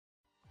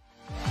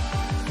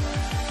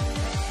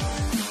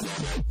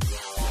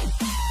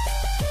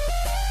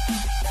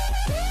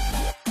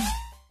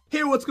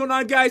what's going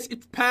on, guys?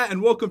 It's Pat,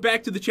 and welcome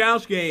back to the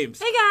challenge games.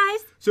 Hey,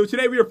 guys. So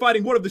today we are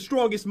fighting one of the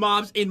strongest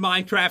mobs in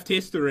Minecraft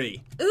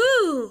history.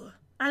 Ooh,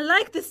 I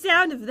like the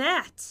sound of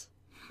that.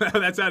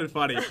 That sounded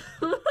funny.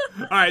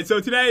 Alright, so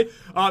today,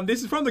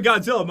 this is from the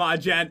Godzilla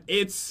mod, Jen.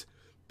 It's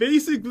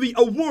basically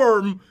a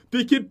worm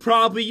that could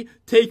probably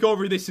take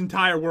over this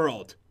entire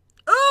world.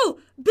 Ooh,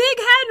 Big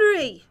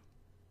Henry.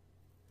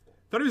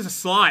 Thought he was a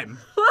slime.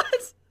 What?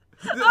 Is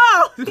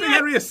Big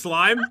Henry a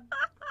slime?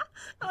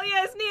 Oh,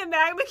 yeah, isn't he a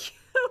magma cube?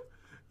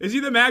 Is he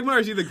the magma or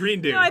is he the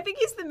green dude? No, I think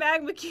he's the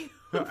magma cube.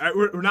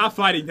 We're not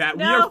fighting that.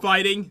 No. We are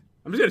fighting.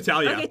 I'm just going to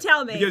tell you. Okay,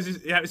 tell me. Because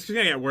it's going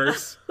to get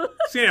worse.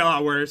 It's going to get a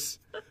lot worse.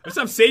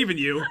 I'm saving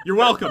you. You're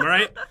welcome, all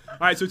right? All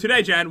right, so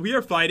today, Jen, we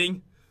are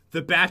fighting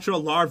the Batra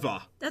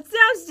larva. That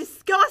sounds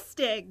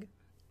disgusting.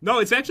 No,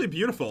 it's actually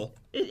beautiful.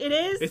 It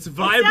is? It's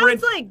vibrant. It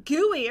sounds like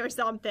gooey or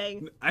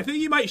something. I think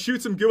he might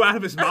shoot some goo out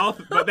of his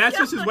mouth, but that's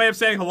just his way of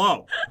saying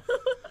hello.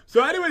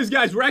 So anyways,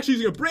 guys, we're actually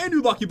using a brand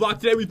new lucky block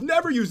today. We've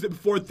never used it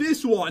before.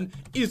 This one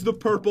is the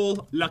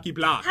purple lucky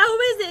block. How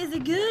is it? Is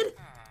it good?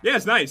 Yeah,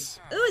 it's nice.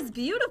 Ooh, it's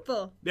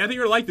beautiful. Yeah, I think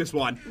you're gonna like this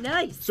one.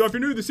 Nice. So if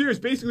you're new to the series,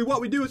 basically what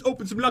we do is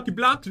open some lucky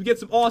blocks. We get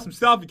some awesome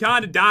stuff. We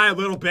kind of die a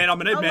little bit. I'm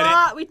gonna admit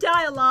it. We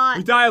die a lot.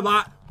 We die a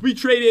lot. We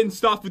trade in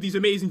stuff with these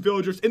amazing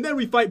villagers, and then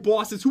we fight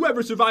bosses.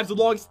 Whoever survives the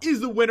longest is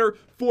the winner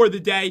for the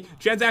day.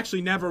 Jen's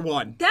actually never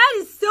won. That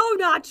is so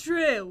not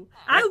true.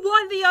 I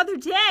won the other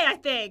day, I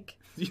think.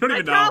 You don't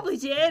even know. I probably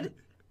did.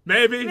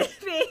 Maybe. Maybe.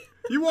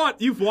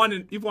 You've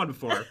won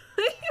before.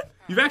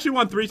 You've actually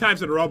won 3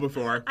 times in a row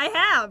before. I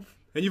have.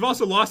 And you've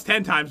also lost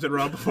 10 times in a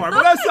row before.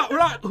 But that's not, we're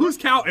not, who's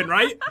counting,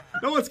 right?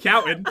 No one's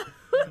counting.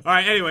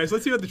 Alright, anyways,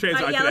 let's see what the trades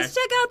are today. Yeah, let's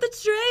check out the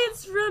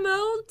trades from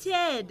old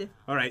Ted.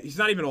 Alright, he's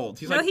not even old.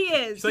 He's No, like, he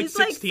is. He's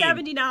like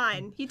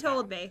 79. He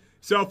told me.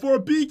 So for a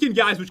beacon,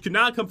 guys, which could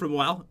not come from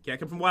well, can't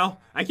come from well.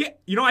 I can't,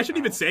 I shouldn't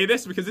even say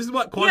this because this is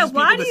what causes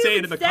people to say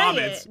it in the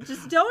comments.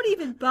 Just don't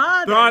even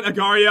bother. Don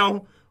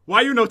Agario,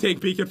 why you no take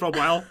beacon from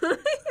well?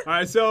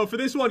 Alright, so for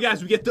this one,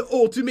 guys, we get the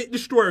ultimate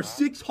destroyer,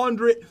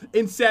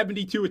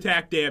 672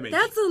 attack damage.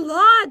 That's a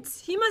lot.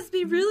 He must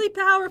be really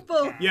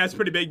powerful. Yeah, it's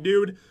pretty big,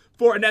 dude.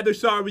 For another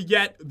star, we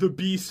get the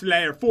Beast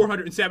Slayer,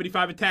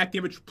 475 attack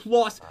damage,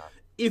 plus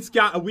it's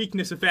got a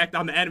weakness effect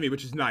on the enemy,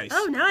 which is nice.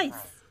 Oh, nice.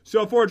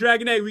 So for a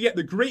Dragon Egg, we get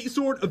the Great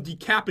Sword of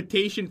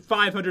Decapitation,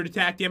 500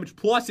 attack damage,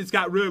 plus it's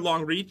got really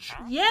long reach.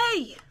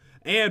 Yay!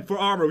 And for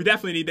armor, we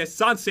definitely need this.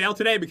 It's on sale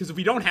today because if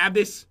we don't have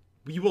this,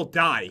 we will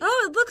die.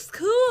 Oh, it looks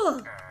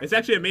cool. It's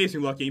actually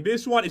amazing looking.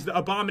 This one is the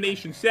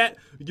Abomination set.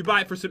 You can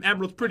buy it for some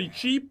emeralds pretty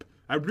cheap.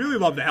 I really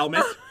love the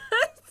helmet.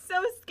 It's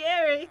so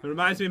scary. It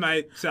reminds me of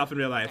myself in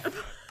real life.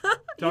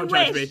 Don't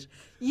judge me.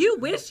 You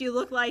wish you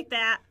looked like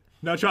that.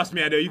 No, trust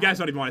me, I do. You guys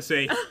don't even want to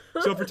see.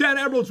 So for 10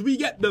 emeralds, we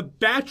get the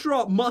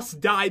Batra Must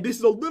Die. This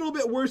is a little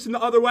bit worse than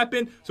the other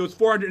weapon, so it's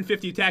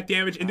 450 attack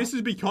damage. And this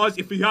is because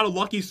if we got a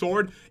lucky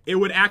sword, it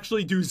would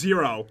actually do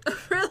 0.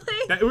 Really?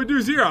 It would do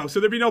 0,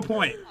 so there'd be no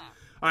point.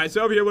 Alright,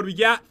 so over here, what do we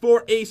got?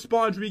 For a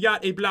sponge, we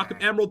got a block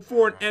of emerald.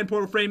 For an end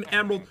portal frame,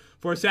 emerald.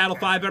 For a saddle,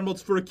 5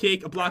 emeralds. For a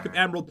cake, a block of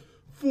emerald.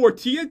 For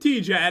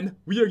TNT, Jen,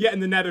 we are getting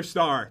the Nether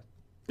Star.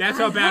 That's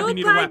how bad we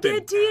need a weapon. I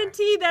get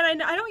TNT,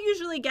 then I don't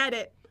usually get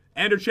it.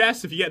 Ender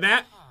chest, if you get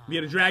that, we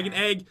get a dragon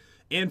egg.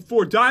 And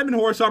for diamond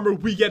horse armor,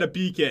 we get a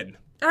beacon.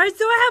 Alright,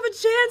 so I have a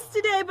chance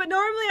today, but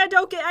normally I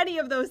don't get any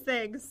of those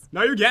things.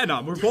 No, you're getting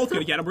them. We're both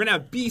going to get them. We're going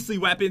to have beastly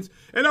weapons.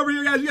 And over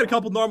here, guys, we got a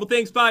couple normal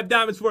things. 5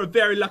 diamonds for a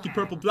very lucky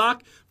purple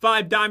block.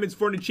 5 diamonds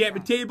for an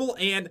enchantment table.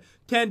 And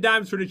 10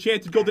 diamonds for an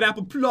enchanted golden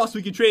apple. Plus,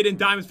 we can trade in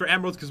diamonds for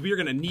emeralds because we are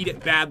going to need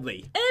it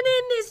badly. And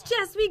in this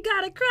chest, we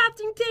got a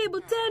crafting table,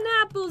 10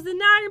 apples,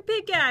 and iron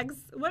pickaxe.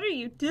 What are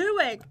you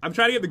doing? I'm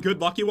trying to get the good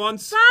lucky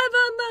ones. 5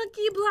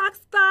 unlucky blocks,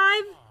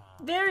 5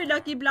 very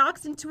lucky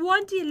blocks, and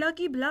 20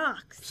 lucky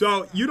blocks.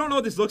 So, you don't know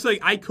what this looks like.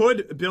 I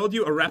could build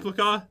you a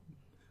replica.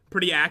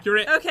 Pretty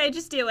accurate. Okay,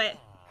 just do it.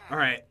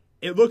 Alright.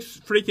 It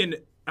looks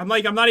freaking... I'm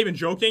not even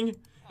joking.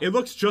 It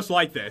looks just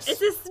like this. It's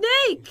a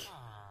snake.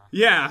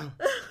 Yeah.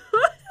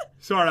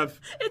 Sort of.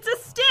 It's a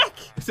stick.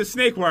 It's a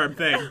snake worm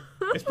thing.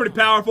 It's pretty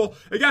powerful.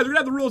 Hey guys, we're gonna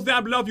have the rules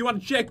down below if you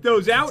want to check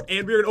those out.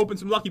 And we're gonna open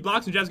some lucky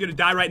blocks and Jen's gonna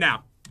die right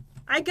now.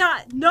 I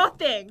got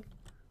nothing.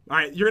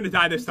 Alright, you're gonna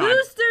die this time.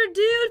 Booster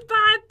Dude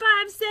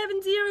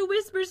 5570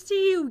 whispers to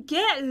you,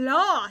 get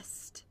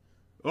lost.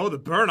 Oh, the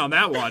burn on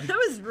that one. That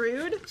was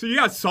rude. So you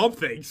got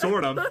something,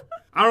 sort of.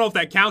 I don't know if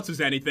that counts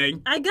as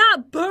anything. I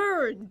got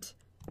burned.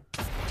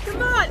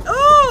 Come on.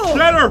 Oh!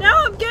 Get her!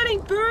 Now I'm getting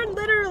burned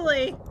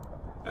literally.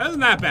 That isn't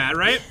that bad,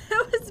 right?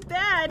 That was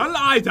bad. How did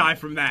I die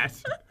from that?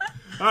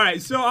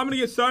 Alright, so I'm gonna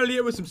get started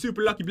here with some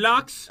super lucky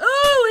blocks.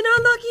 Oh, an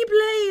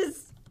unlucky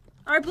blaze.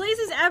 Are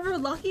blazes ever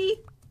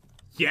lucky?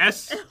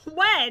 Yes.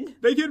 When?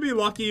 They can be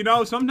lucky,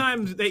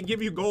 sometimes they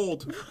give you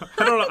gold.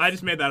 I don't know, I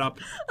just made that up.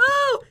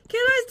 Oh, can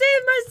I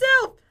save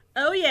myself?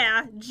 Oh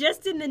yeah,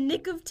 just in the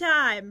nick of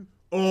time.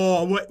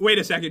 Oh, wait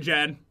a second,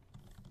 Jen.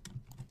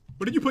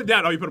 What did you put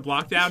down? Oh, you put a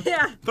block down?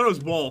 Yeah. I thought it was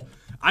ball.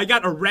 I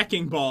got a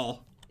wrecking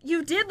ball.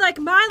 You did like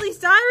Miley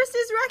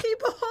Cyrus's wrecking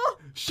ball?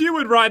 She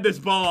would ride this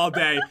ball all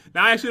day.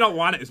 Now I actually don't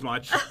want it as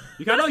much.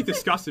 You kind of like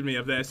disgusted me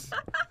of this.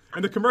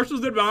 And the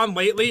commercials that have been on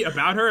lately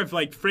about her have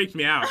like freaked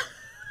me out.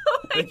 Oh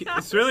my Like God.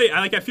 it's really,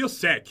 I feel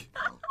sick.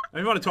 I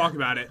don't want to talk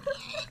about it.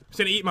 I'm just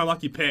gonna eat my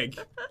lucky pig.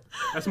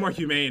 That's more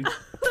humane.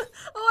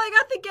 Oh, I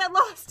got the get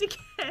lost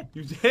again.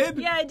 You did?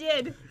 Yeah, I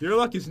did. Your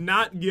luck is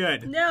not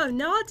good. No,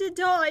 not at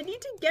all. I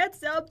need to get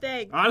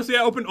something. Honestly,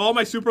 I opened all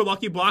my super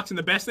lucky blocks, and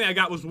the best thing I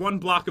got was 1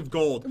 block of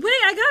gold. Wait,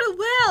 I got a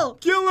well.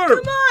 Killer!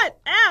 Come on.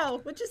 Ow,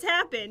 what just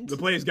happened? The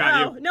blaze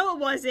got Oh, you. no, it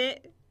wasn't.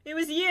 It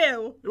was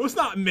you. It was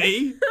not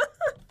me.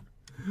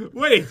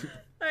 Wait.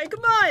 All right,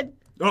 come on.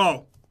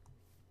 Oh,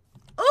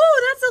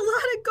 Oh, that's a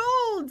lot of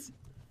gold.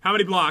 how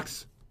many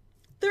blocks?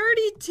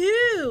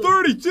 32.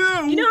 32!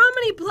 You know how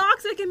many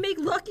blocks I can make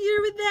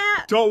luckier with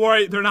that? Don't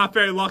worry, they're not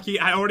very lucky.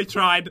 I already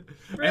tried,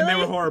 and they Really?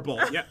 were horrible.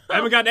 Yeah, I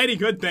haven't gotten any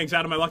good things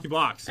out of my lucky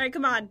blocks. All right,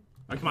 come on.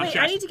 Oh, come on, Wait,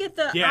 chest. I need to get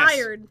the Yes.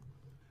 iron.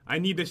 I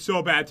need this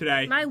so bad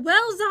today. My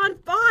well's on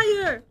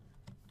fire.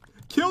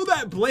 Kill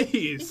that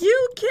blaze!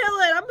 You kill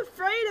it. I'm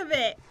afraid of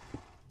it.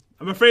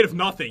 I'm afraid of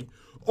nothing.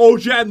 Oh,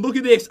 Jen, look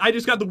at this. I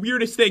just got the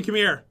weirdest thing. Come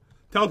here.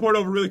 Teleport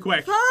over really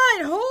quick.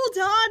 Fine, hold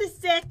on a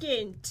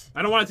second.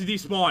 I don't want it to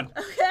despawn.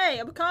 Okay,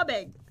 I'm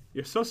coming.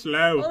 You're so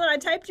slow. Hold on, I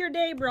typed your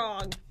name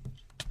wrong.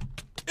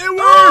 It worked!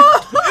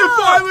 Oh!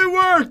 It finally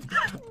worked!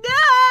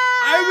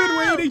 No! I've been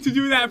waiting to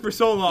do that for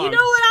so long. You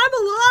know what?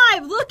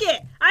 I'm alive. Look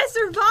it. I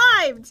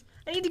survived.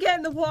 I need to get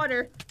in the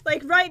water,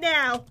 like right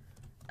now.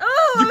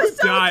 Oh, I You was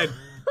so died.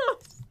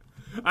 close.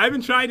 I've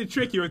been trying to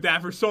trick you with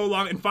that for so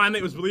long, and finally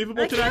it was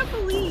believable I today. can't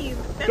believe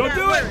that Don't that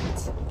do it.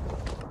 worked.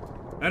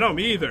 I know,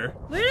 me either.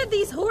 Where did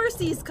these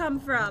horsies come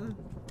from?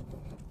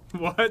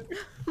 What?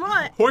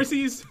 What?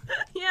 Horsies?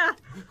 Yeah.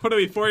 What are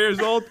we, 4 years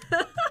old?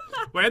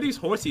 Where do these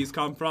horsies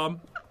come from?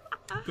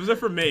 Those are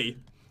for me.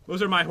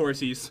 Those are my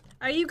horsies.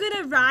 Are you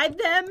gonna ride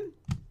them?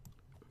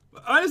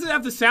 Why does it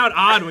have to sound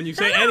odd when you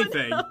say I don't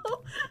anything? know.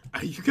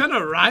 Are you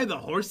gonna ride the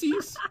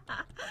horsies?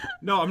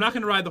 No, I'm not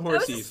gonna ride the That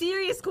was a horsies.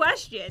 serious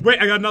question. Wait,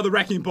 I got another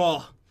wrecking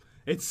ball.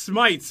 It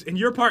smites, and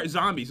you're part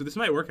zombie, so this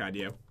might work on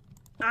you.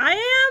 I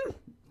am?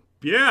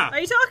 Yeah. Are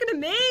you talking to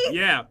me?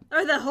 Yeah.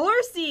 Or the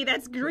horsey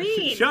that's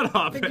green? Shut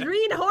up. The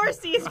green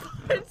horsey is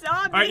part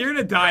zombie. Alright, you're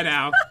gonna die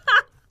now.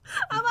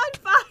 I'm on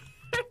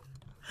fire.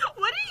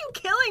 What are you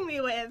killing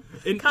me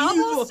with? An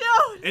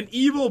Cobblestone?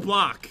 evil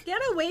block. Get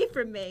away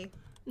from me.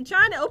 I'm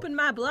trying to open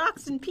my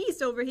blocks in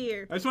peace over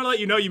here. I just want to let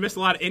you know you missed a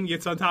lot of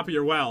ingots on top of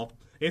your well.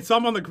 And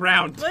some on the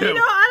ground, too. Well, you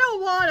know, I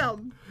don't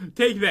want them.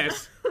 Take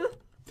this.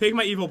 Take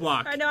my evil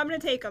block. All right, no, I'm going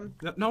to take them.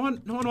 No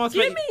one wants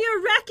Give my... me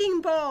your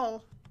wrecking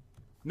ball.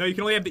 No, you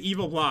can only have the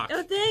evil block.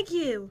 Oh, thank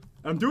you.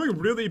 I'm doing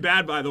really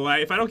bad, by the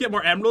way. If I don't get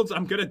more emeralds,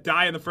 I'm gonna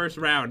die in the first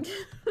round.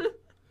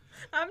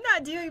 I'm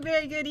not doing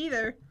very good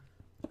either.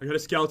 I got a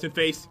skeleton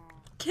face.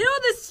 Kill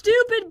the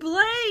stupid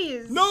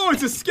blaze. No,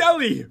 it's a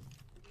skelly!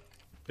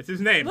 It's his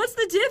name. What's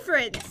the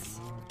difference?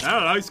 I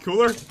don't know, he's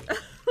cooler.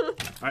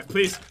 Alright,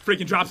 please,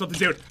 freaking drop something,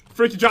 dude.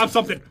 Freaking drop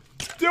something.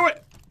 Do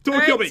it! Don't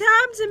All kill right, me.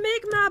 time to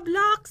make my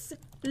blocks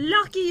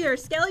luckier.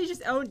 Skelly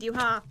just owned you,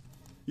 huh?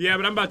 Yeah,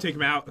 but I'm about to take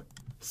him out.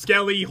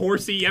 Skelly,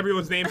 Horsey,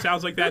 everyone's name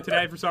sounds like that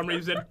today for some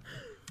reason.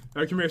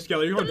 Alright, come here,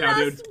 Skelly. You're going down,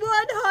 Plus dude.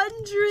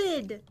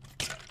 100.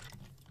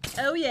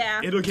 Oh,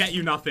 yeah. It'll get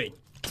you nothing.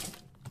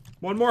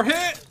 One more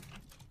hit.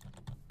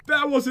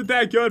 That wasn't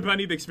that good, but I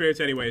need the experience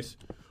anyways.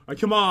 Alright,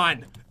 come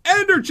on.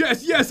 Ender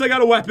chest! Yes, I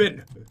got a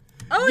weapon!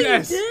 Oh,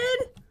 Yes. you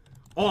did?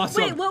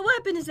 Awesome. Wait, what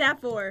weapon is that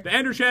for? The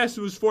ender chest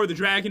was for the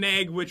dragon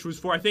egg, which was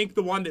for, I think,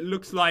 the one that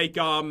looks like,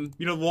 you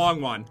know, the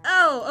long one.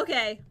 Oh,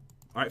 okay.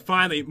 Alright,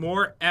 finally,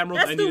 more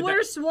emeralds. That's the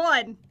worst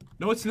one.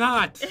 No, it's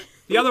not.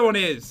 The other one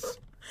is.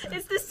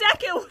 It's the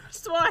second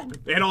worst one.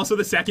 And also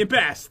the second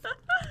best.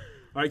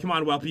 Alright, come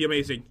on, well, be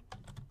amazing.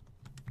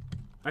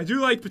 I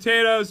do like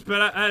potatoes,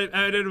 but I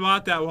didn't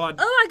want that one.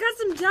 Oh, I got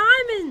some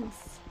diamonds.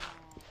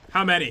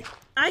 How many?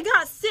 I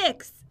got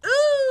 6.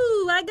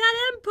 Ooh, I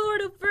got M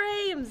portal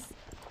frames.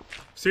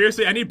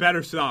 Seriously, I need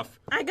better stuff.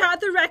 I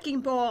got the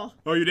wrecking ball.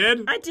 Oh, you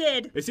did? I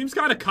did. It seems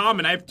kind of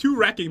common. I have 2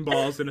 wrecking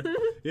balls, and,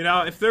 you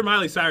know, if they're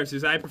Miley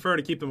Cyrus's, I prefer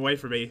to keep them away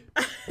from me.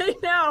 I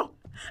know.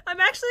 I'm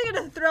actually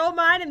going to throw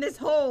mine in this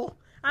hole.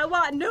 I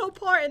want no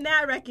part in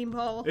that wrecking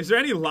ball. Is there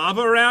any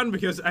lava around?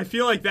 Because I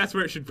feel like that's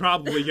where it should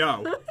probably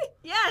go.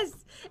 Yes,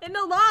 in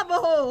the lava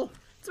hole.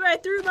 That's where I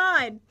threw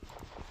mine.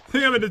 I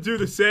think I'm going to do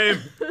the same.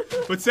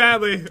 But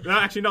sadly, no,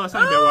 actually, no, that's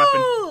not going to be a weapon.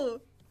 Oh, I'm going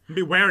to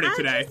be wearing it I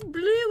today. just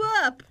blew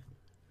up.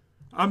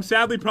 I'm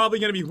sadly probably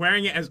going to be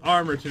wearing it as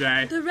armor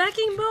today. The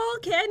wrecking ball,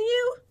 can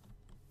you?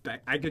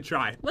 I could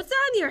try. What's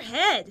on your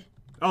head?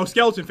 Oh,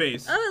 skeleton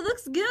face. Oh, it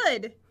looks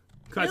good.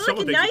 God, You're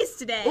someone looking thinks- nice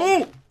today.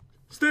 Oh!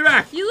 Stay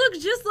back! You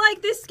look just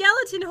like this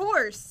skeleton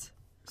horse.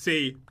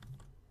 See.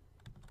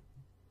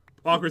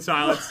 Awkward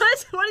silence.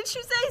 What? What did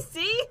you say?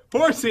 See?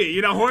 Horsey,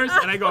 you know, horse,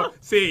 and I go,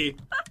 see.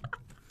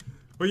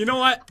 Well, you know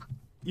what?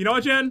 You know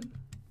what, Jen?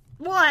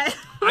 What?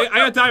 I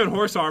got diamond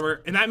horse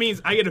armor, and that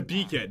means I get a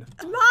beacon.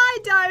 My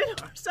diamond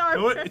horse You know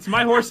armor. what? It's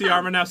my horsey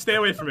armor now. Stay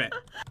away from it.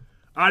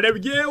 Alright, there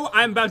we go.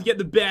 I'm about to get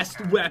the best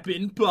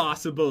weapon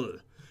possible.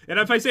 And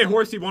if I say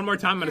horsey one more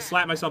time, I'm gonna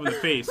slap myself in the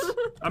face.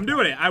 I'm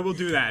doing it. I will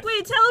do that.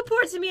 Wait,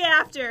 teleport to me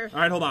after.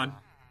 Alright, hold on.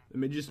 Let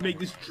me just make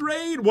this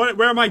trade.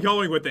 Where am I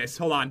going with this?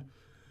 Hold on.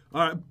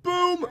 Alright,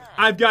 boom.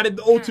 I've got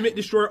the ultimate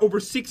destroyer,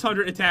 over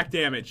 600 attack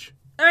damage.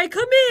 Alright,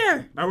 come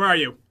here. Alright, where are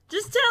you?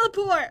 Just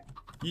teleport.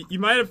 You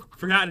might have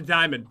forgotten a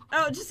diamond.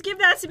 Oh, just give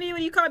that to me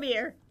when you come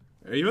here.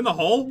 Are you in the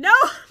hole? No,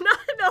 not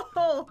in the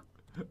hole.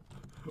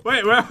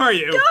 Wait, where are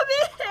you? Come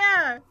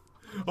here.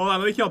 Hold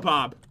on, let me kill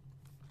Bob.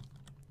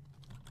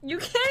 You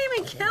can't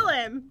even kill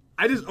him.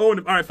 I just owned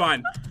him. Alright,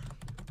 fine.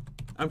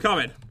 I'm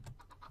coming.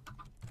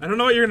 I don't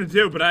know what you're gonna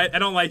do, but I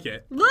don't like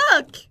it.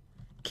 Look!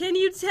 Can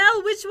you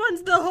tell which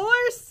one's the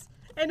horse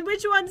and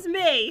which one's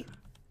me?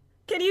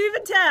 Can you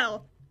even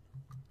tell?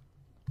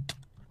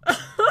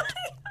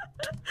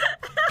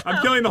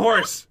 I'm killing the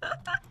horse.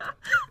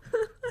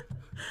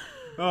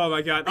 Oh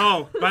my god.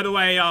 Oh, by the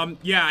way,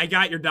 yeah, I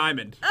got your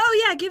diamond.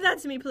 Oh yeah, give that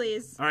to me,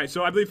 please. Alright,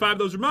 so I believe 5 of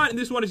those are mine, and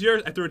this one is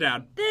yours. I threw it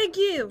down. Thank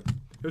you.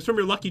 It was from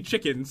your lucky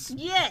chickens.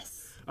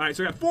 Yes. Alright,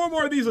 so I got 4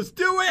 more of these. Let's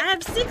do it. I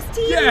have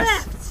 16 Yes.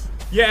 left.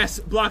 Yes,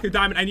 block of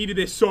diamond. I needed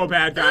this so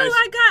bad, guys. Oh,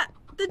 I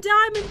got the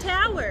diamond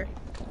tower.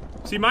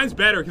 See, mine's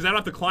better because I don't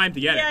have to climb to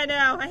get Yeah, I it.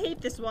 know. I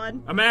hate this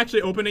one. I'm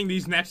actually opening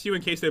these next to you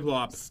in case they blow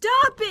up.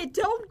 Stop it.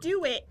 Don't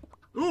do it.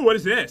 Ooh, what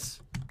is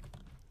this?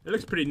 It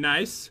looks pretty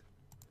nice.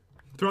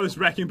 Throw this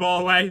wrecking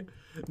ball away.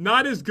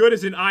 Not as good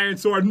as an iron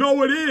sword.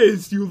 No, it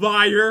is, you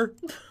liar.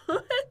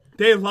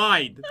 They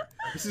lied.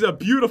 This is a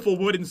beautiful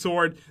wooden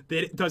sword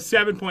that does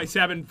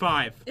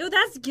 7.75. Ew,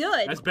 that's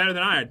good. That's better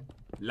than iron.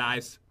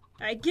 Lies.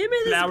 Alright, give me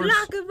this Flowers.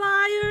 block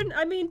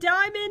of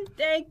diamond.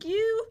 Thank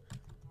you.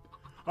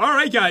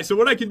 Alright, guys, so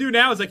what I can do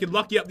now is I can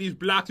lucky up these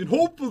blocks and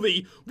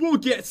hopefully we'll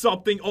get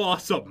something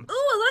awesome.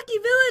 Ooh, a lucky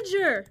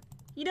villager.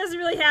 He doesn't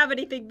really have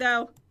anything,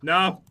 though.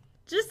 No?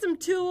 Just some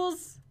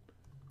tools.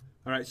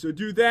 Alright, so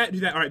do that.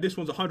 Alright, this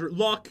one's 100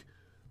 luck.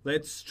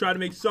 Let's try to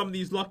make some of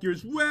these luckier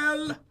as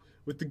well.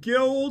 With the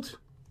guild.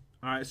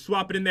 Alright,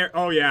 swap it in there.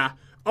 Oh, yeah.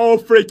 Oh,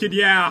 freaking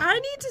yeah. I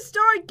need to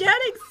start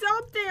getting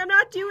something. I'm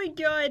not doing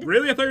good.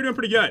 Really? I thought you were doing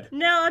pretty good.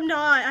 No, I'm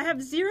not. I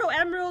have 0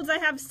 emeralds. I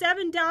have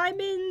 7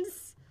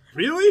 diamonds.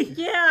 Really?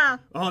 Yeah.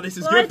 Oh, this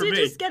is Well, good for I me.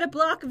 did just get a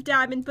block of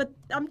diamond, but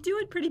I'm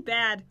doing pretty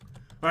bad.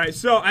 Alright,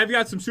 so I've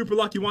got some super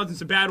lucky ones and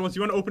some bad ones.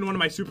 You want to open one of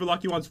my super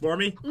lucky ones for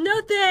me?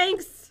 No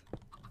thanks.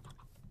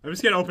 I'm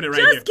just going to open it right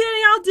here. Just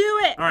kidding. I'll do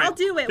it. All right. I'll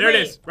do it. There Wait.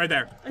 it is. Right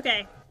there.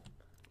 Okay.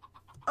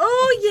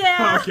 Oh,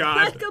 yeah. Oh,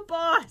 God. Like a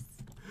boss.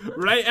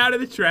 Right out of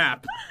the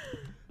trap.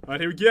 Alright,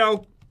 here we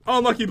go. Oh,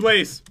 lucky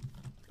Blaze.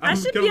 I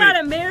should be on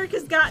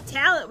America's Got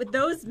Talent with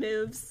those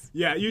moves.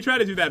 Yeah, you try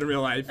to do that in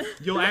real life.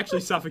 You'll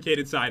actually suffocate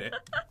inside it.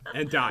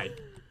 And die.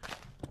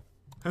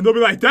 And they'll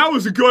be like, that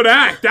was a good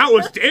act. That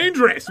was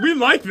dangerous. We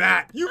like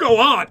that. You go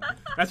on.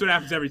 That's what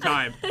happens every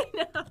time. I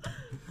know.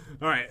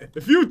 Alright,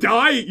 if you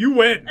die, you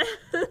win.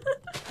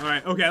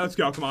 Alright, okay, let's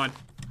go. Come on.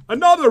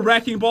 Another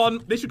wrecking ball.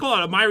 They should call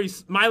it a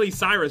Miley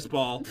Cyrus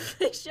ball.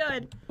 They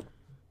should.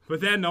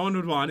 But then no one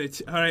would want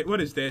it. Alright,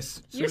 what is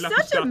this? You're Some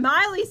lucky such a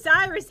Miley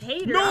Cyrus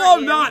hater. No, aren't I'm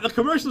you? not. The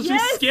commercials Yes,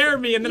 just scare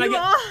me, and then I you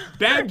get are.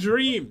 bad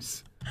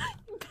dreams.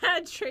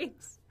 Bad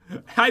dreams.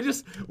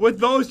 With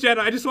those,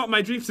 Jenna, I just want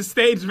my dreams to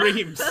stay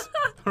dreams.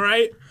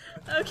 Alright?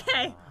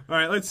 Okay.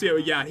 Alright, let's see what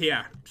we got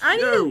here. I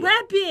need So- a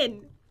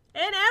weapon.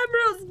 And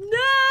emeralds.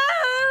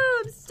 No!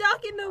 I'm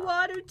stuck in the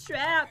water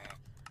trap.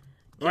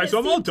 Alright, so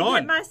I'm all Can't seem to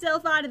done. Get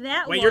myself out of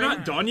that Wait, one. you're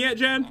not done yet,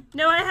 Jen?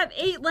 No, I have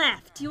 8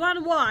 left. Do you want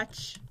to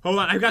watch? Hold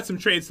on, I've got some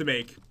trades to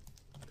make.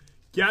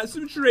 Got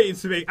some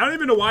trades to make. I don't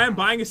even know why I'm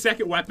buying a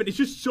second weapon. It's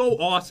just so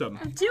awesome.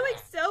 I'm doing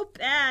so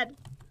bad.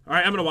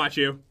 Alright, I'm gonna watch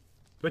you.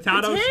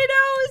 Potatoes?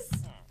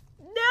 Potatoes?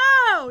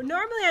 No!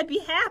 Normally I'd be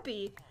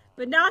happy,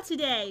 but not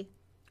today.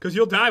 Because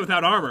you'll die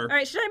without armor.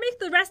 Alright, should I make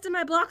the rest of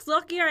my blocks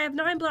luckier? I have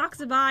 9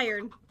 blocks of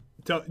iron.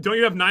 Don't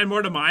you have 9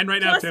 more to mine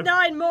right now, Plus too?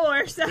 9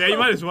 more, so... Yeah, you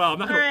might as well. I'm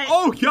not gonna... Alright.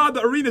 Oh, God,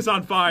 the arena's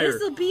on fire.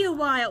 This'll be a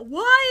while.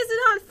 Why is it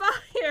on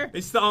fire?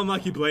 It's the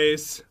unlucky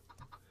Blaze.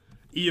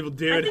 Evil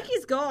dude. I think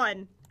he's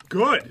gone.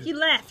 Good. He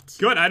left.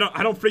 Good. I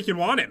don't freaking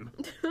want him.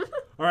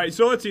 Alright,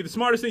 so let's see. The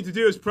smartest thing to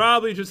do is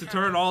probably just to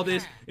turn all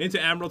this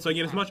into emeralds so I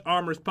get as much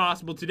armor as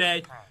possible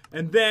today.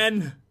 And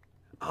then...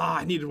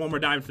 I needed 1 more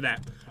diamond for that.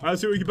 Alright,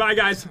 let's see what we can buy,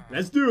 guys.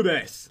 Let's do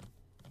this.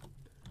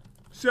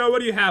 So, what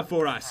do you have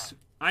for us?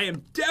 I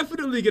am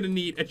definitely gonna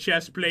need a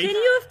chest plate. Can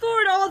you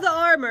afford all the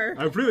armor?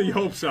 I really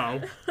hope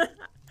so.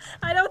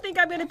 I don't think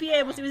I'm gonna be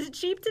able to. Is it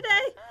cheap today?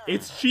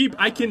 It's cheap.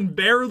 I can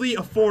barely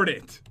afford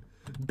it.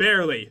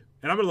 Barely.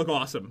 And I'm gonna look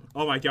awesome.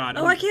 Oh my god.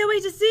 Oh, I can't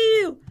wait to see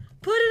you.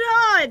 Put it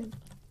on.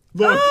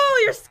 Look.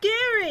 Oh, you're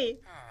scary.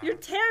 You're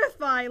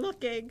terrifying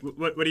looking.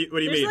 What do you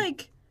There's mean?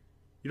 like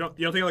You don't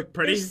think I look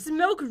pretty? there's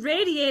smoke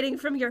radiating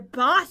from your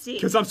body.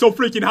 Because I'm so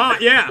freaking hot.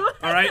 Yeah.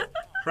 All right.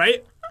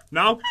 Right?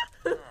 No.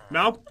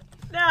 No.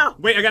 No.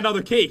 Wait, I got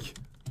another cake.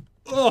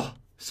 Oh,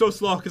 so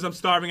slow because I'm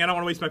starving. I don't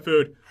want to waste my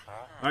food.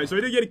 All right, so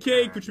I did get a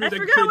cake, which I means I,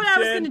 forgot can what trade I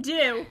was 10. gonna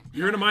do.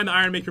 You're gonna mine the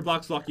iron, and make your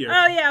blocks luckier.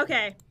 Oh yeah,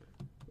 okay.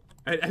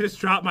 I just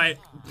dropped my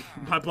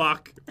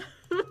block.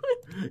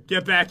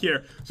 Get back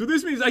here. So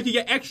this means I can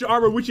get extra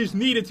armor, which is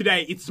needed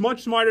today. It's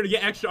much smarter to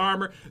get extra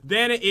armor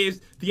than it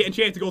is to get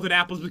enchanted golden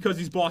apples because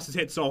these bosses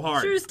hit so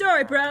hard. True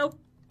story, bro.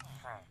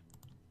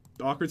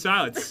 Awkward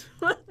silence.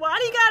 Why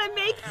do you gotta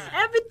make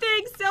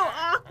everything so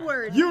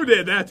awkward? You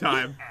did that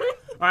time.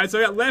 Alright, so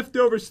I got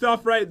leftover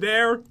stuff right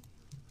there.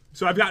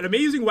 So I've got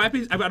amazing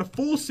weapons. I've got a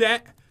full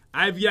set.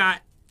 I've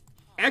got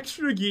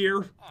extra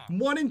gear,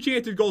 1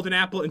 enchanted golden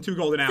apple, and 2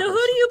 golden apples. So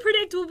who do you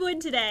predict will win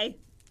today?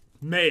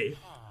 Me.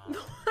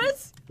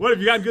 What? What, have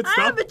you got good stuff?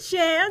 I have a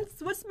chance.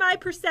 What's my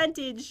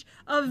percentage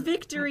of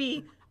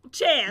victory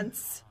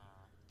chance?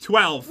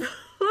 12.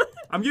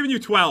 I'm giving you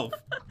 12.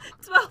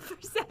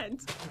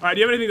 12%. Alright,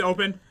 do you have anything to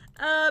open?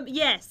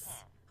 Yes.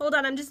 Hold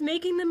on, I'm just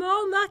making them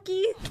all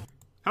lucky.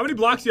 How many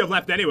blocks do you have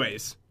left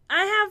anyways?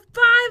 I have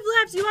 5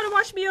 left. You want to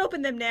watch me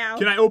open them now?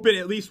 Can I open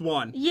at least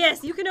one?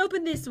 Yes, you can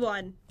open this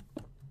one.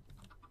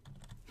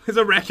 It's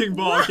a wrecking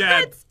ball What?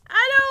 again.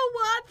 I don't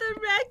want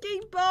the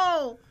wrecking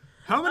ball.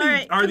 How many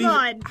Alright, are come these?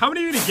 on. How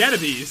many are you gonna get of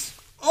these?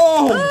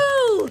 Oh!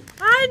 Ooh,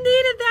 I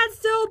needed that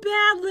so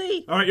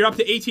badly. Alright, you're up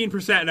to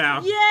 18%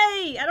 now.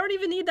 Yay! I don't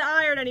even need the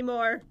iron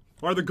anymore.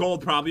 Or the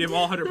gold, probably. You have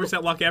all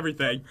 100% luck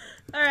everything.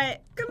 Alright,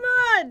 come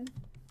on.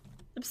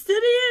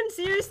 Obsidian,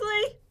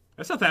 seriously?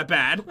 That's not that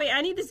bad. Wait,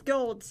 I need this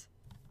gold.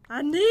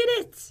 I need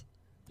it.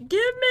 Give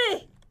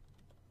me.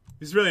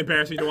 This is really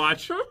embarrassing to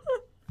watch. 3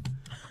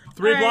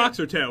 Alright. blocks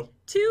or 2?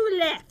 2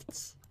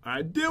 left.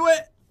 Alright, do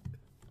it!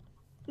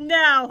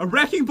 No. A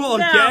wrecking ball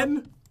No.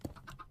 again?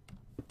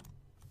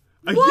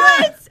 Again!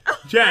 What? Oh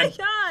Jen, my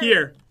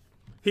God.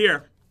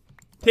 here.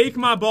 Take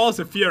my balls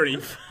of fury.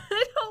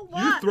 I don't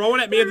want throwing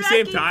at me at the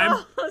same wrecking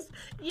time? balls.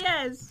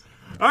 Yes.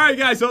 Alright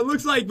guys, so it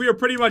looks like we are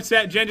pretty much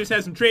set. Jen just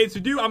has some trades to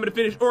do. I'm gonna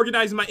finish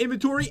organizing my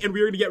inventory and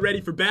we're gonna get ready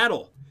for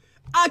battle.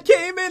 I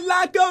came in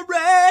like a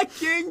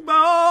wrecking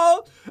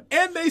ball,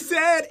 and they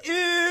said,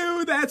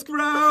 ew, that's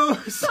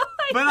gross. Oh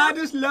my but God. I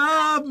just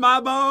love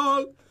my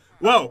ball.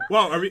 Whoa,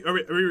 are we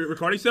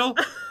recording still?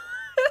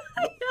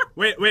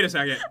 Wait a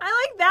second.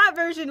 I like that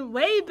version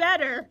way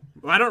better.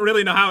 Well, I don't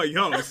really know how it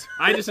goes.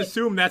 I just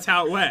assume that's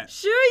how it went.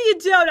 Sure you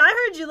don't. I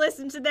heard you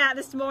listen to that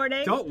this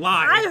morning. Don't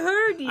lie. I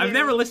heard you. I've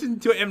never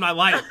listened to it in my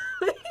life.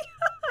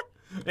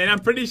 And I'm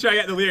pretty sure I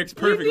got the lyrics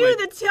perfectly. You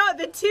knew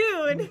the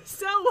tune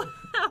so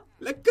well.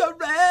 Like a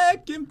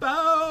wrecking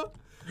ball.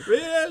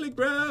 Really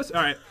gross.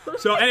 Alright.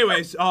 So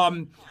anyways,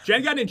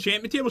 Jen got an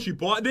enchantment table. She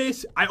bought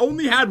this. I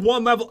only had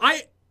 1 level.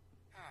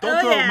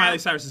 Don't throw Miley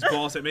Cyrus's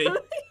balls at me.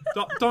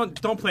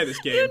 Don't play this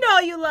game. You know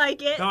you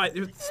like it. No,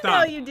 You know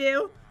stop. you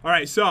do.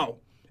 Alright, so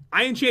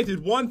I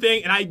enchanted 1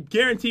 thing and I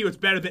guarantee you it's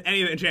better than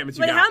any of the enchantments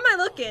you Wait, got. how am I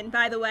looking,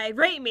 by the way?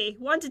 Rate me.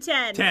 1 to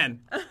 10. 10.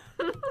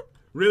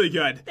 Really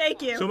good.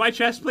 Thank you. So my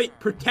chest plate,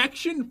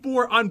 protection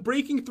 4,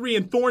 unbreaking 3,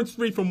 and thorns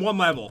 3 from 1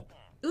 level.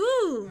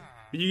 Ooh.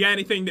 You got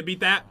anything to beat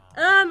that?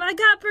 I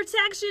got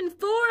protection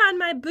 4 on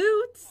my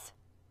boots.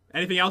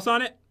 Anything else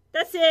on it?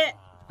 That's it.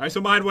 Alright,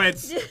 so mine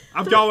wins.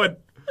 I'm going.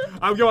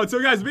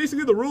 So guys,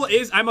 basically the rule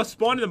is I must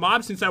spawn in the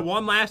mob since I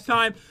won last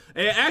time.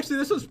 Actually,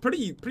 this was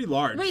pretty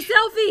large. Wait,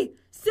 selfie!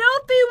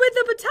 Selfie with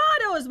the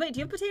potatoes! Wait, do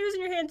you have potatoes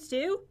in your hands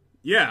too?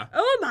 Yeah.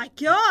 Oh my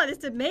god,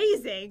 it's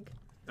amazing.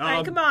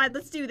 Alright, come on,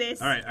 let's do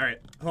this. Alright.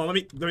 Hold on,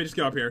 let me just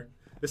go up here.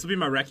 This will be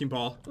my wrecking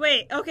ball.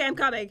 Wait, okay, I'm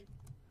coming.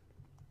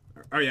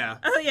 Oh yeah.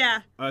 Oh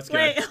yeah. Oh, that's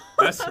good. Wait.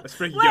 That's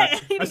freaking Wait, I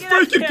good. need to That's get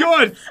up freaking here.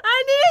 good!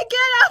 I need to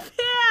get up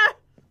here!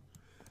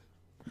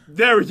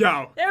 There we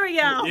go. There we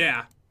go.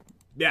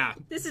 Yeah.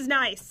 This is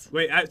nice.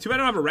 Wait, too bad I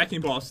don't have a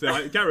wrecking ball still.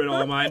 I got rid of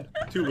all of mine.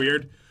 Too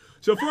weird.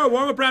 So for our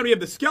warm-up round, we have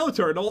the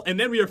Skeleturtle, and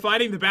then we are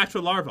fighting the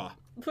Bachelor Larva.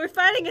 We're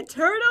fighting a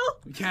turtle?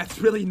 Yeah, it's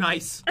really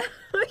nice.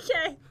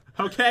 Okay.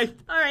 Okay?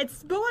 Alright,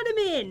 spawn them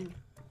in.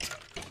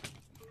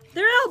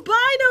 They're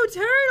albino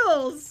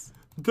turtles!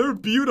 They're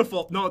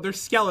beautiful. No, they're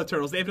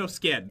Skeleturtles. They have no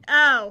skin.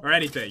 Oh. Or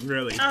anything,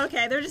 really.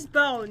 Okay, they're just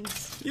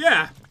bones.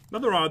 Yeah,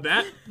 nothing wrong with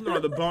that. Nothing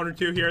wrong with a bone or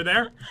two here or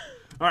there.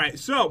 Alright,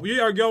 so we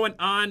are going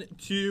on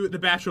to the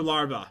Bachelor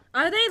Larva.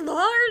 Are they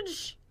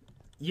large?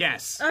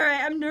 Yes.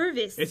 Alright, I'm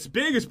nervous. It's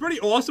big. It's pretty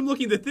awesome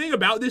looking. The thing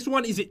about this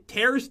one is it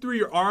tears through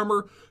your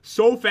armor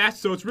so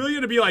fast, so it's really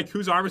going to be like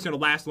whose armor's going to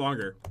last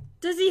longer.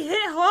 Does he hit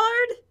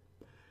hard?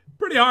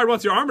 Pretty hard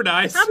once your armor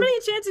dies. How many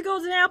enchanted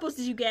golden apples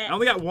did you get? I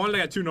only got 1 and I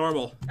got 2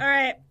 normal.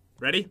 Alright,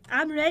 Ready?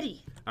 I'm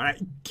ready.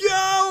 Alright,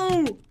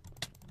 go!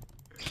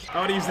 I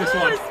want to use this Oh,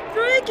 one. it's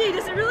freaky.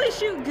 Does it really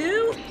shoot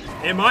goo?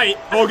 It might.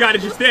 Oh god,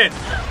 it just did.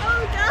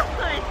 Oh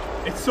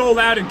god. It's so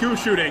loud and goo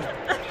shooting.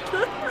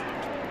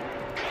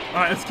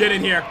 Alright, let's get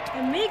in here.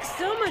 It makes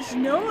so much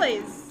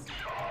noise.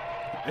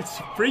 It's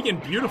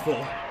freaking beautiful.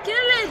 Get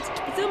it!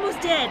 It's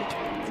almost dead.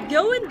 It's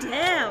going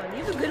down.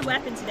 You have a good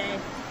weapon today.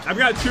 I've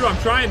got 2. I'm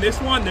trying this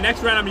one. The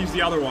next round I'm going to use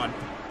the other one.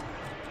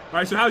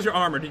 Alright, so how's your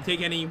armor? Did you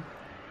take any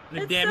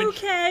It's damage?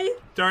 okay.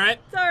 It's alright?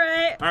 It's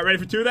alright. Alright, ready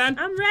for 2 then?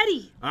 I'm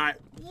ready. Alright,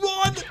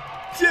 1,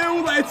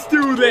 2, let's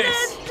do this!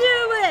 Let's do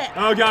it!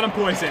 Oh god, I'm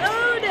poisoned.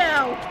 Oh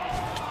no!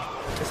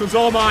 This one's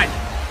all mine.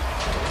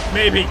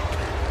 Maybe.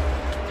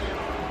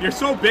 You're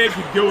so big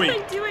and gooey.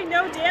 I'm doing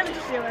no damage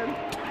to him.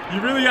 You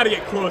really gotta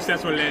get close,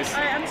 that's what it is.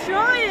 Alright, I'm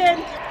trying.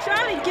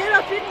 Trying to get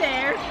up in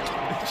there.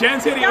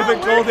 Jen's hitting it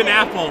with a golden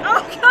apple.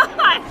 Oh,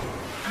 God.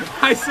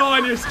 I saw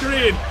on your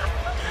screen.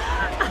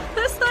 I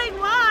was like,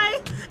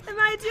 why am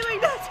I doing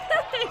that?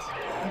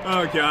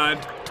 Oh,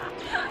 God.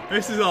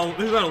 This is a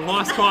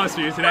lost cause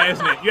for you today,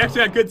 isn't it? You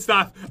actually got good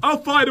stuff. I'll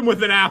fight him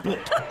with an apple.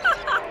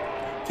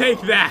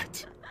 Take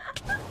that.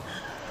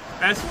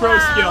 That's pro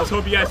skills.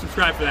 Hope you guys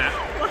subscribe for that.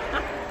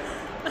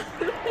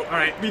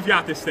 Alright, we've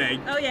got this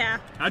thing. Oh, yeah.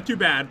 Not too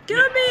bad.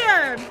 Come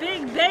here,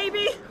 big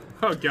baby.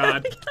 Oh,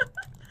 God.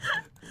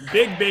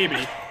 Big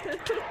baby.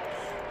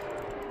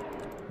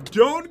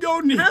 Don't go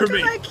near me. How come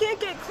I can't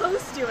get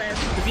close to him?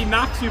 Because he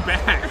knocks you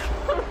back.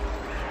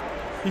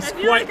 He's I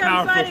feel quite like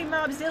I'm powerful. fighting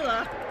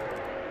Mobzilla.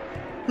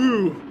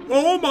 Ooh.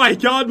 Oh my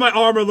God, my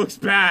armor looks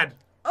bad.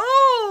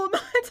 Oh,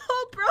 mine's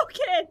all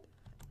broken.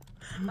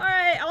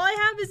 Alright, all I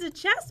have is a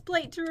chest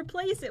plate to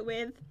replace it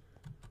with.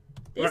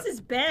 This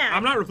is bad.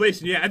 I'm not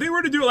replacing it yet. I think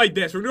we're gonna do it like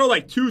this. We're gonna go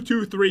like 2,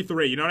 2, 3,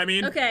 3. You know what I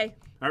mean? Okay.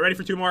 All right, ready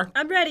for 2 more?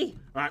 I'm ready.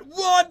 All right,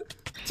 1,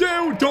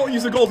 2. Don't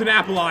use the golden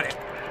apple on it.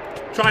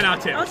 Try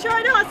not to. I'll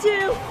try not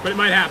to. But it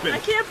might happen. I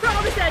can't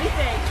promise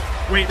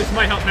anything. Wait, this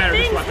might help better.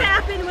 Things This weapon.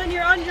 happen when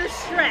you're under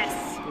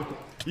stress.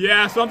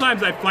 Yeah,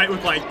 sometimes I fight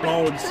with like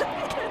bones.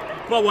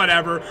 But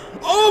whatever.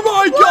 Oh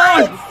my What?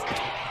 God!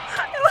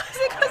 It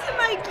wasn't because of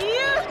my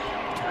gear?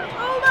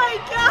 Oh my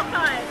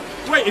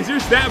God! Wait, is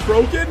yours that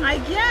broken? I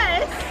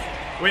guess.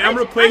 Wait, I'm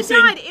replacing.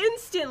 I died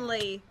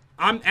instantly.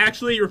 I'm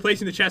actually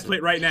replacing the chest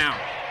plate right now.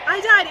 I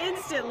died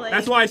instantly.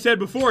 That's why I said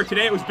before,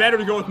 today it was better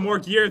to go with more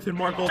gear than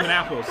more golden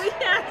apples.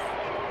 Yes.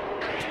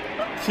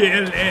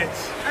 Kill it.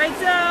 Alright,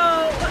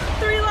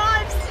 so 3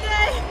 lives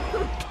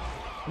today?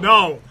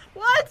 No.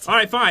 What? All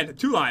right, fine.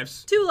 2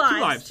 lives. 2 lives.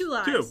 2 lives. 2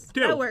 lives. 2.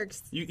 That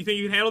works. You think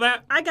you can handle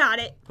that? I got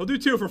it. We'll do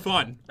 2 for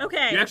fun.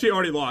 Okay. You actually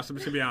already lost. I'm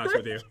just gonna be honest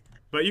with you.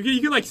 But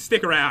you can like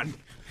stick around.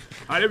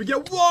 All right, there we go.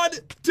 1,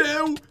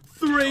 2,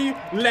 3.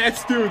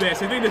 Let's do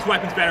this. I think this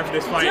weapon's better for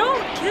this fight.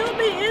 Don't kill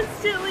me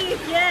instantly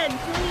again,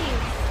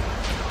 please.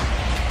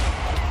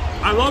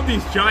 I love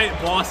these giant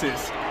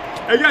bosses.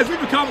 Hey guys,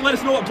 leave a comment. Let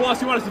us know what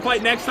boss you want us to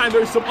fight next time.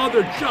 There's some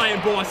other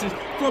giant bosses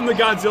from the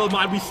Godzilla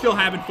mod we still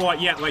haven't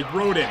fought yet, like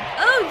Rodin.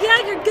 Oh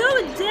yeah, you're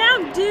going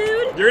down,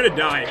 dude. You're gonna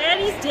die. And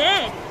he's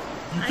dead.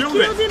 You I killed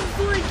killed it. him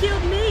before he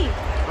killed me.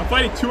 I'm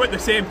fighting 2 at the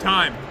same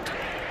time.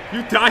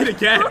 You died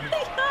again. Oh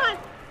my God.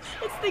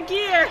 It's the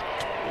gear.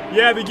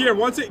 Yeah, the gear,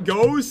 once it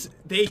goes,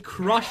 they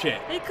crush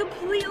it. They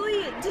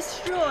completely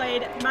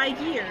destroyed my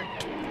gear.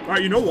 All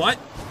right, you know what?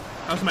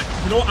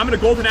 You know what? I'm gonna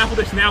golden apple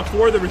this now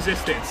for the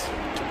resistance.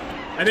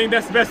 I think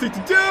that's the best thing to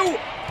do.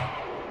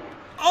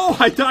 Oh,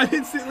 I died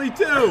instantly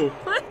too.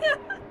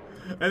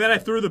 And then I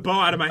threw the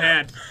bow out of my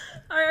hand.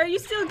 Are you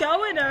still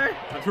going, or?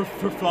 For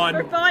fun.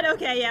 For fun?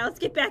 Okay, yeah, let's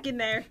get back in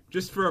there.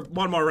 Just for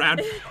one more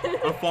round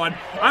of fun.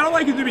 I don't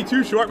like it to be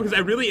too short because I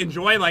really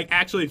enjoy like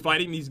actually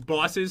fighting these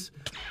bosses.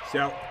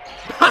 So.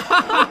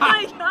 Oh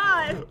my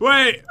God.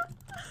 Wait.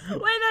 Wait,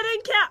 that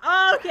didn't count.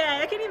 Oh, okay,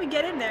 I can't even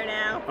get in there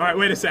now. All right,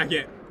 wait a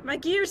second. My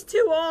gear's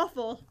too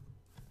awful.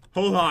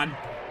 Hold on.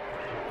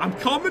 I'm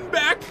coming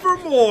back for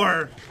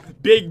more,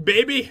 big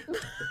baby.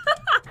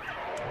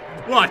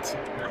 What?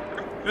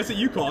 That's what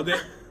you called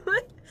it.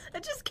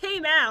 It just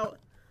came out.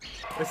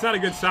 That's not a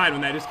good sign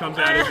when that just comes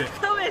out, is it?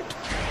 Coming. Do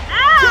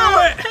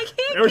Ow! it! I can't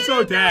They were get so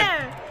in dead.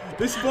 there.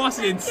 This boss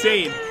is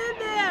insane. Can't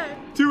get in there.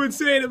 Too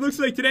insane. It looks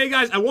like today,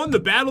 guys, I won the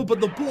battle,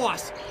 but the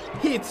boss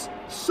hits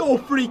so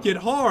freaking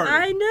hard.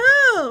 I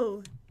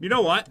know. You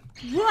know what?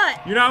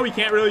 What? You know how we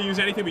can't really use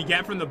anything we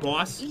get from the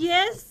boss?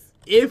 Yes.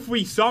 If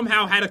we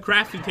somehow had a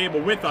crafting table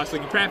with us,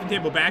 like a crafting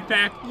table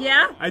backpack,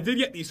 Yeah? I did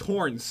get these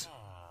horns.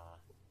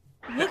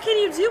 What can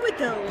you do with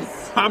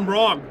those? I'm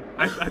wrong.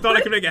 I thought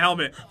I could make a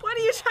helmet. What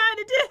are you trying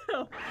to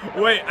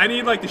do? Wait, I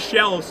need like the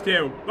shells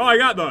too. Oh, I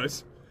got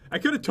those. I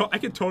could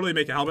totally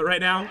make a helmet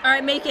right now All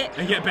right, make it.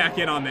 and get back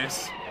in on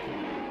this.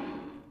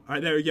 All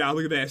right, there we go.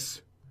 Look at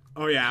this.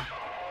 Oh yeah.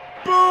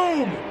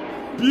 Boom!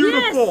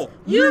 Beautiful.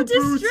 Yes, you New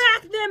boots.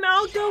 distract them.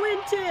 I'll go in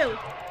too.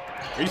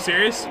 Are you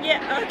serious?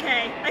 Yeah.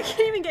 Okay. I can't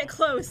even get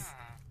close.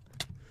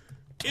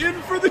 In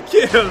for the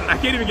kill. I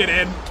can't even get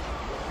in.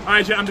 All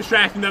right, Jen, I'm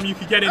distracting them. You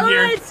can get in All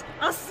here. right.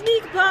 I'll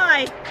sneak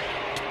by.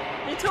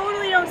 They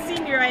totally don't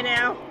see me right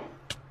now.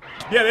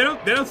 Yeah, they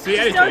don't see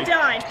Just anything. don't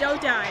die.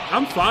 Don't die.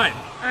 I'm fine.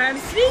 All right, I'm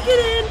sneaking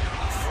in.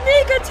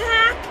 Sneak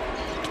attack.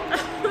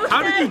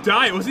 How did Okay. you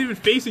die? It wasn't even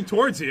facing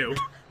towards you.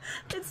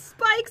 Its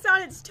spikes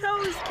on its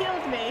toes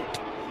killed me.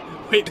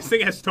 Wait, this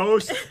thing has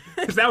toes?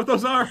 Is that what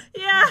those are?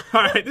 Yeah.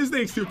 Alright, this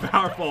thing's too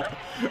powerful.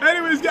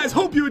 Anyways, guys,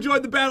 hope you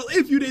enjoyed the battle.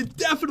 If you did,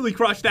 definitely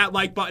crush that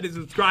like button and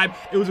subscribe.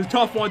 It was a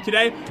tough one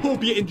today.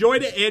 Hope you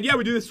enjoyed it. And yeah,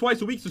 we do this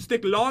twice a week, so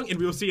stick along, and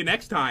we will see you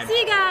next time.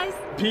 See you guys.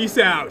 Peace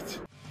out.